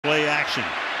action.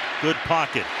 Good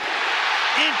pocket.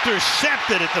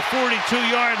 Intercepted at the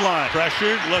 42-yard line.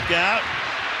 Pressured, look out.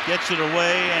 Gets it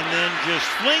away and then just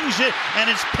flings it, and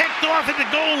it's picked off at the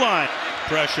goal line.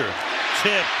 Pressure.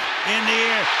 Tip. In the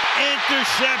air.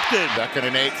 Intercepted. 2nd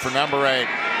and 8 for number 8.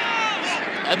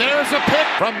 And there's a pick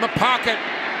from the pocket.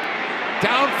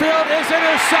 Downfield is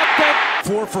intercepted.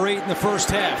 4 for 8 in the first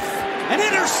half. And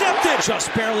intercepted.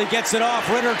 Just barely gets it off.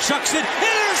 Ritter chucks it.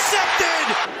 Intercepted.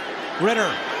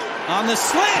 Ritter on the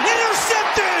slant.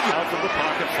 Intercepted. Out from the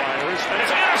pocket, fires, and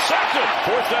it's intercepted.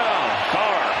 4th down.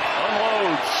 Carr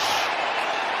unloads.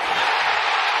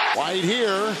 Wide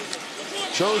here.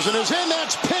 Chosen is in.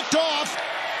 That's picked off.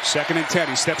 2nd and 10.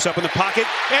 He steps up in the pocket,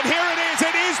 and here it is.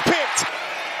 It is picked.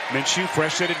 Minshew,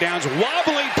 fresh set of downs,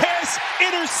 wobbling pass,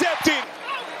 intercepted.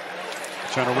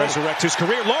 Trying to resurrect his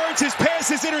career. Lawrence's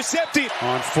pass is intercepted.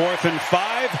 On 4th and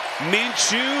 5,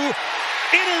 Minshew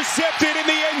intercepted in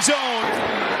the end zone.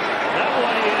 That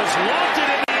one is lofted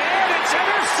in the air, and it's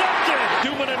intercepted.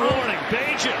 2-minute warning.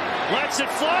 Bajan lets it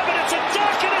fly, but it's a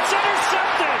duck, and it's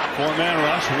intercepted. 4-man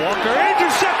rush. Walker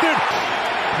intercepted.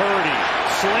 Purdy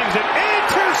slings it.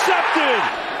 Intercepted.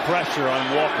 Pressure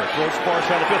on Walker. Throws far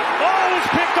side of the field. Oh, it's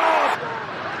picked off.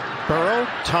 Burrow,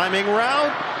 timing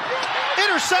route.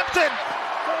 Intercepted.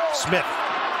 Smith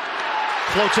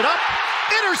floats it up.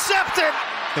 Intercepted.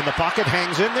 In the pocket,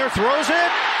 hangs in there, throws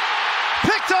it.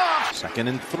 Picked off. 2nd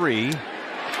and 3.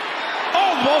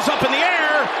 Oh, ball's up in the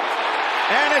air.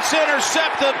 And it's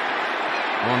intercepted.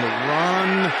 On the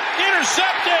run.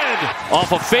 Intercepted.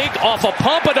 Off a fake, off a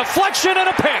pump, a deflection, and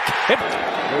a pick.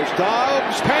 There's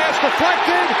Dobbs. Pass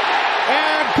deflected.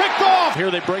 And picked off.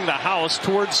 Here they bring the house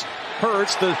towards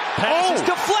Hurts. The pass is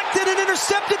deflected and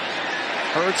intercepted.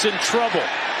 Hurts in trouble.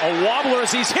 A wobbler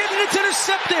as he's hit, and it's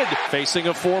intercepted. Facing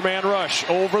a 4-man rush.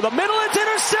 Over the middle, it's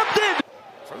intercepted.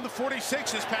 From the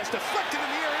 46, his pass deflected in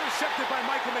the air, intercepted by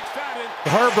Michael McFadden.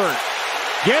 Herbert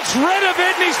gets rid of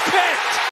it, and he's picked.